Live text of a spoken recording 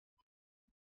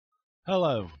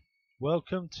Hello,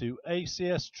 welcome to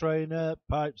ACS Trainer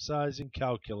Pipe Sizing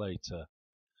Calculator.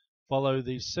 Follow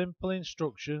these simple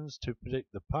instructions to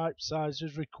predict the pipe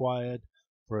sizes required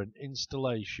for an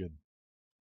installation.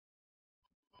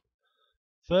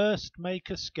 First, make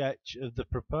a sketch of the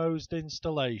proposed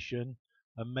installation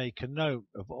and make a note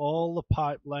of all the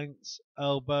pipe lengths,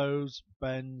 elbows,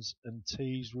 bends and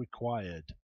tees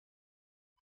required.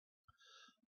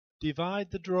 Divide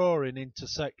the drawing into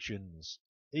sections.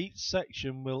 Each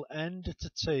section will end at a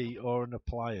tee or an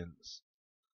appliance.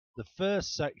 The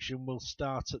first section will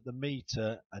start at the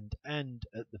meter and end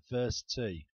at the first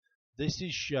tee. This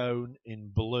is shown in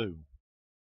blue.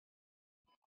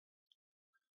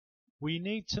 We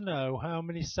need to know how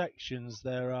many sections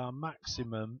there are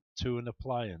maximum to an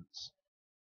appliance.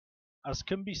 As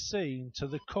can be seen, to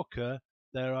the cooker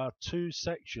there are two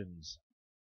sections.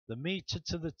 The meter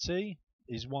to the tee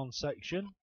is one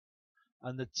section,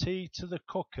 and the tee to the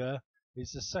cooker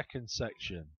is the second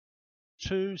section.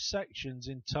 Two sections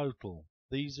in total.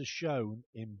 These are shown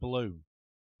in blue.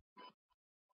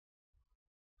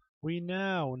 We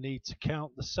now need to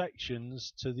count the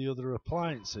sections to the other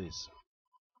appliances.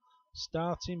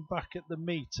 Starting back at the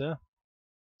meter,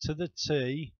 to the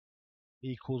tee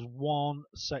equals one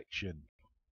section.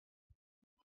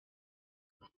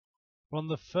 From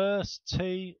the first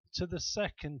tee to the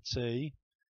second tee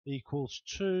equals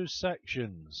two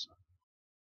sections.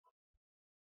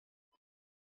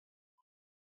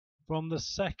 From the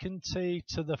second tee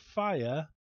to the fire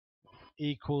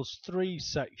equals three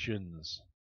sections.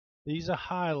 These are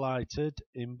highlighted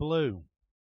in blue.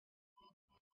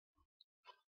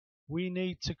 We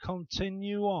need to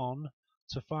continue on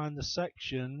to find the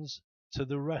sections to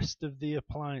the rest of the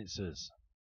appliances.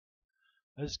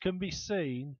 As can be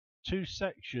seen, two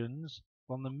sections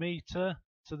from the meter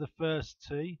to the first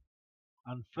tee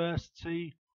and first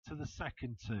tee to the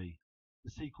second tee.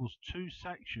 This equals two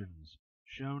sections,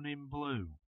 shown in blue.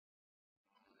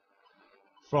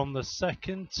 From the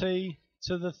second tee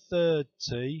to the third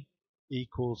tee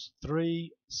equals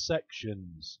three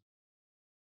sections.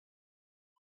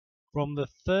 From the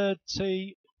third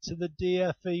tee to the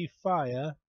DFE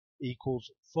fire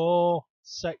equals four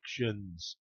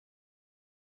sections.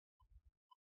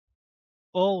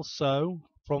 Also,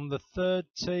 from the third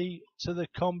tee to the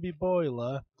combi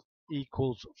boiler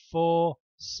equals four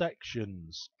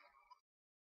sections.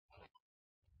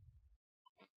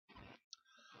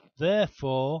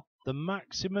 Therefore, the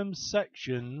maximum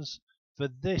sections for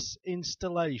this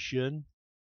installation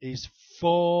is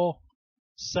four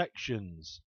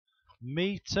sections.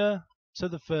 Meter to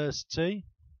the first tee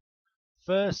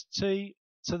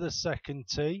to the second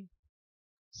tee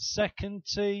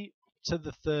to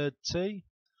the third tee,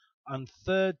 and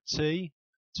third tee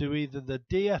to either the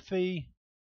DFE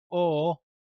or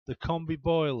the combi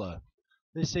boiler.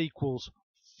 This equals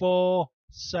four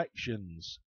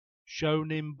sections,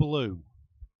 shown in blue.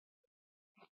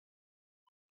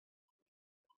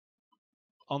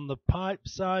 On the pipe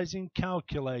sizing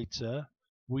calculator,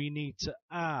 we need to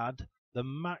add the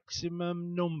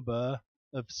maximum number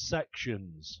of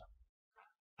sections.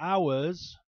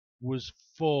 Ours was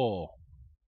 4.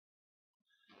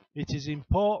 It is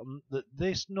important that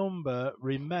this number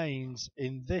remains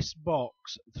in this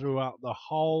box throughout the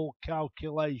whole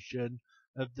calculation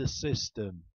of the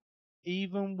system,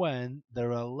 even when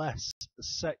there are less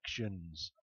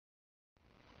sections.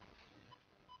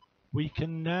 We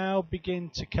can now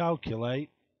begin to calculate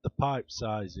the pipe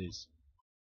sizes.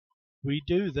 We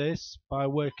do this by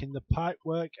working the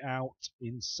pipework out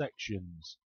in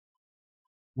sections.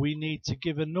 We need to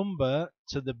give a number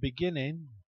to the beginning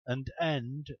and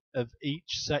end of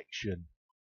each section.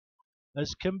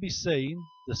 As can be seen,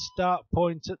 the start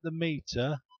point at the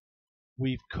meter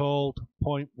we've called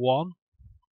point 1.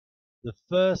 The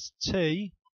first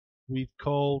tee we've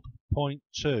called point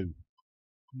 2.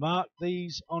 Mark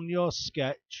these on your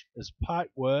sketch as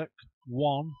pipework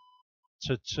 1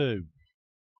 to 2.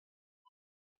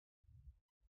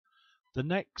 The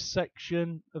next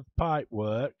section of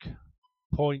pipework,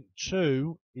 point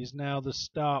 2, is now the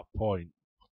start point.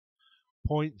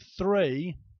 Point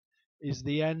 3 is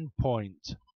the end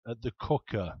point at the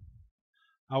cooker.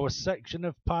 Our section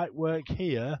of pipework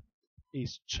here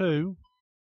is 2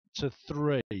 to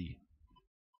 3.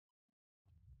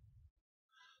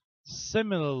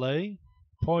 Similarly,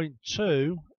 point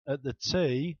 2 at the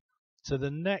tee to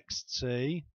the next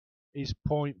tee is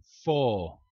point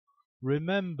 4.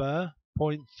 Remember,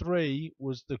 point 3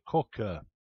 was the cooker.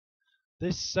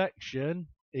 This section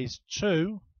is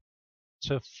 2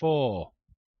 to 4.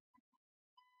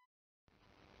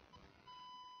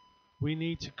 We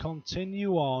need to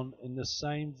continue on in the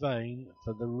same vein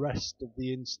for the rest of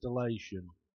the installation.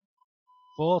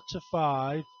 4 to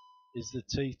 5 is the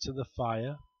T to the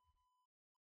fire.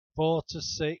 4 to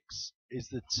 6 is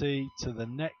the T to the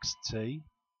next T.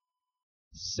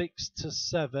 6 to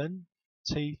 7,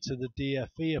 T to the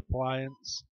DFE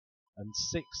appliance, and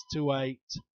 6 to 8,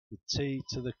 the T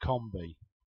to the combi.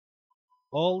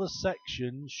 All the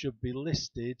sections should be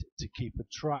listed to keep a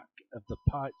track of the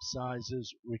pipe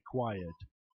sizes required.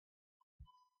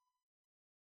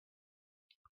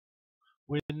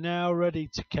 We're now ready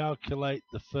to calculate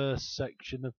the first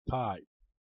section of pipe.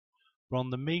 From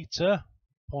the meter,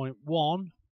 point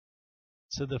 1,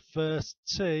 to the first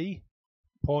T,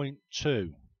 point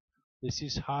 2. This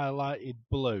is highlighted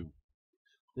blue.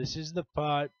 This is the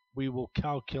pipe we will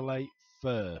calculate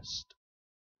first.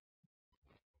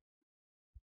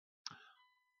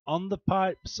 On the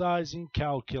pipe sizing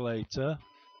calculator,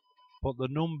 put the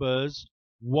numbers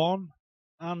 1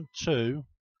 and 2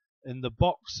 in the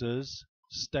boxes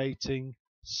stating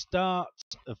start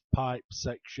of pipe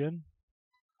section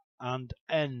and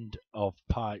end of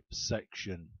pipe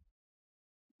section.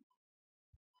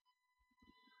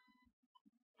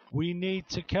 We need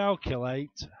to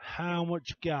calculate how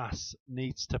much gas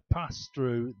needs to pass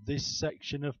through this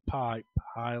section of pipe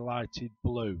highlighted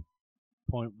blue,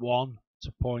 point 1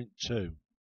 to point 2.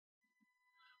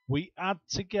 We add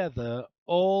together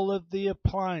all of the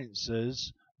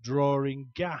appliances drawing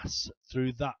gas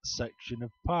through that section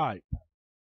of pipe.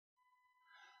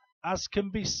 As can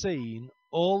be seen,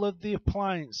 all of the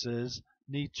appliances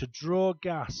need to draw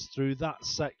gas through that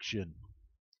section.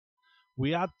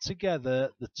 We add together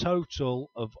the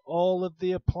total of all of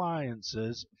the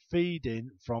appliances feeding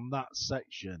from that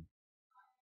section.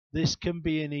 This can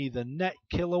be in either net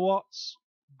kilowatts,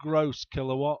 gross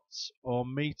kilowatts, or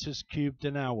meters cubed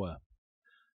an hour.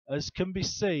 As can be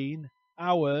seen,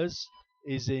 ours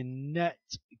is in net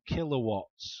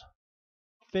kilowatts,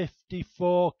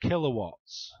 54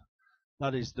 kilowatts.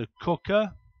 That is the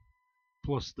cooker,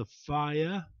 plus the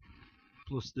fire,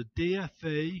 plus the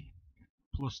DFE,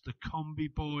 plus the combi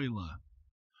boiler.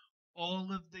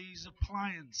 All of these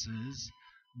appliances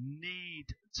need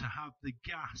to have the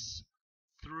gas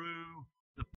through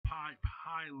the pipe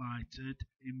highlighted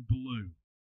in blue.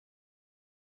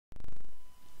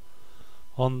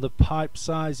 On the pipe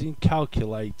sizing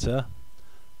calculator,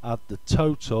 add the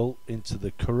total into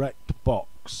the correct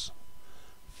box.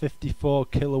 54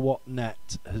 kilowatt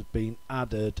net has been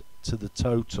added to the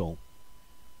total.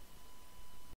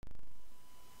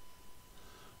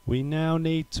 We now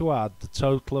need to add the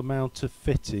total amount of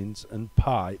fittings and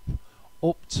pipe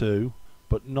up to,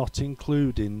 but not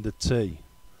including, the T.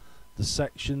 The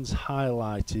sections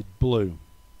highlighted blue.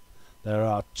 There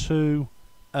are 2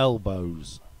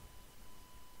 elbows.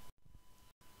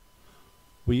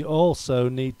 We also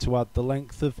need to add the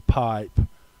length of pipe,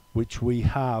 which we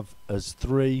have as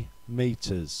 3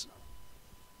 meters.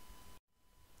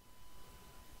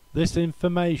 This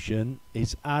information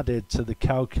is added to the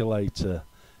calculator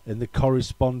in the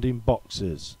corresponding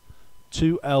boxes.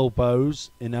 2 elbows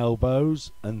in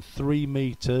elbows and 3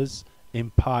 meters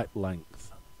in pipe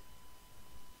length.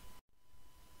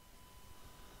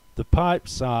 The pipe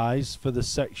size for the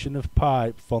section of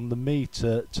pipe from the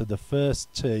meter to the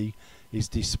first T is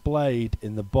displayed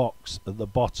in the box at the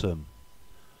bottom.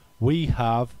 We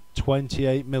have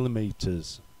 28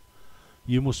 millimeters.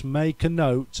 You must make a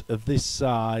note of this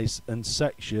size and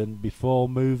section before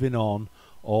moving on,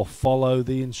 or follow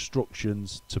the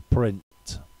instructions to print.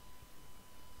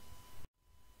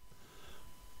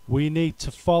 We need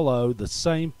to follow the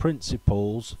same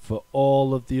principles for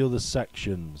all of the other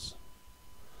sections.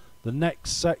 The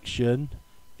next section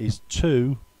is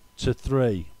 2 to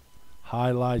 3,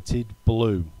 highlighted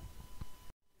blue.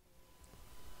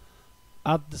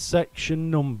 Add the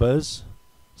section numbers,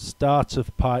 start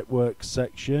of pipework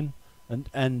section and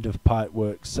end of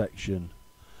pipework section.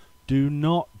 Do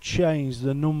not change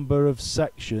the number of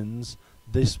sections.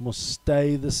 This must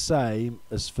stay the same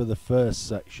as for the first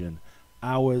section.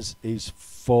 Ours is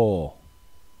 4.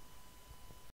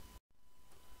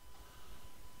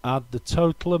 Add the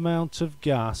total amount of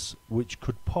gas which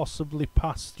could possibly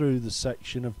pass through the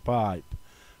section of pipe,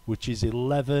 which is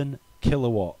 11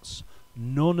 kilowatts.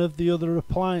 None of the other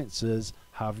appliances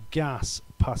have gas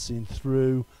passing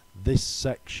through this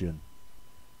section.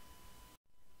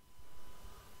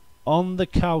 On the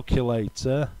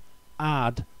calculator,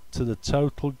 add to the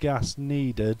total gas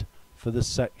needed for the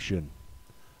section.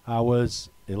 Ours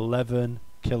 11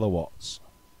 kilowatts.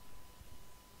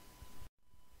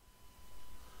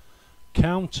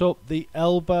 Count up the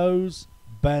elbows,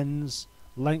 bends,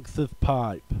 length of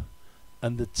pipe.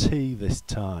 and the T this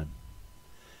time.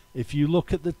 If you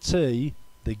look at the T,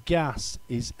 the gas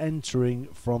is entering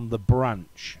from the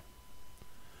branch.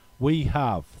 We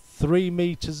have 3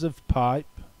 meters of pipe,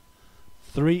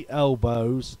 3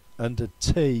 elbows and a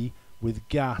T with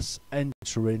gas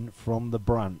entering from the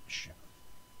branch.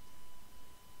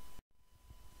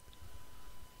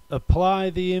 Apply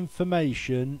the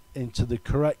information into the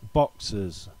correct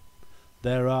boxes.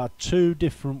 There are 2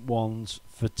 different ones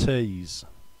for T's.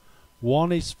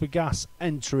 One is for gas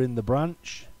entering the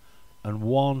branch and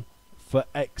one for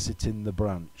exiting the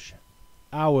branch.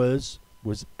 Ours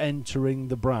was entering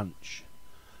the branch.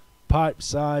 Pipe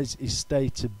size is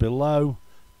stated below.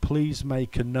 Please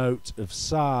make a note of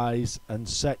size and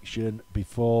section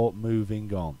before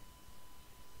moving on.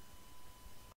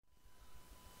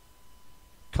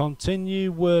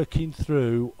 Continue working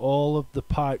through all of the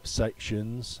pipe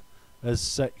sections as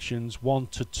sections 1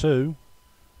 to 2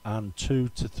 and 2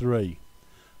 to 3,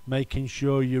 making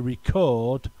sure you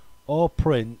record or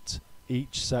print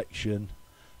each section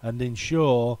and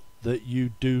ensure that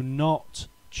you do not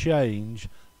change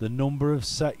the number of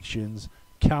sections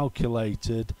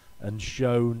calculated and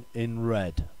shown in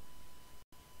red.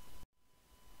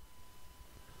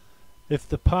 If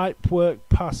the pipework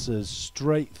passes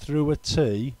straight through a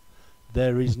T,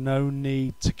 there is no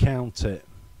need to count it,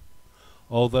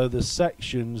 although the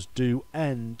sections do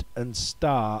end and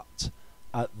start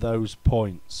at those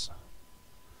points.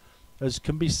 As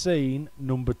can be seen,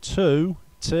 number 2,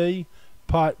 T,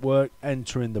 pipework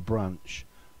entering the branch.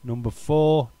 Number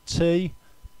 4, T,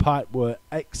 pipework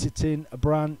exiting a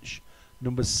branch.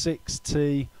 Number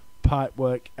 6T,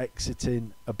 pipework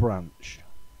exiting a branch.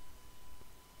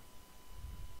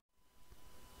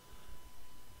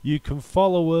 You can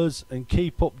follow us and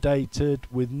keep updated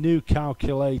with new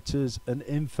calculators and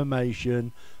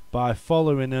information by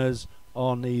following us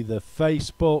on either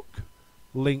Facebook,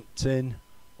 LinkedIn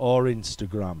or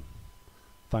Instagram.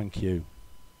 Thank you.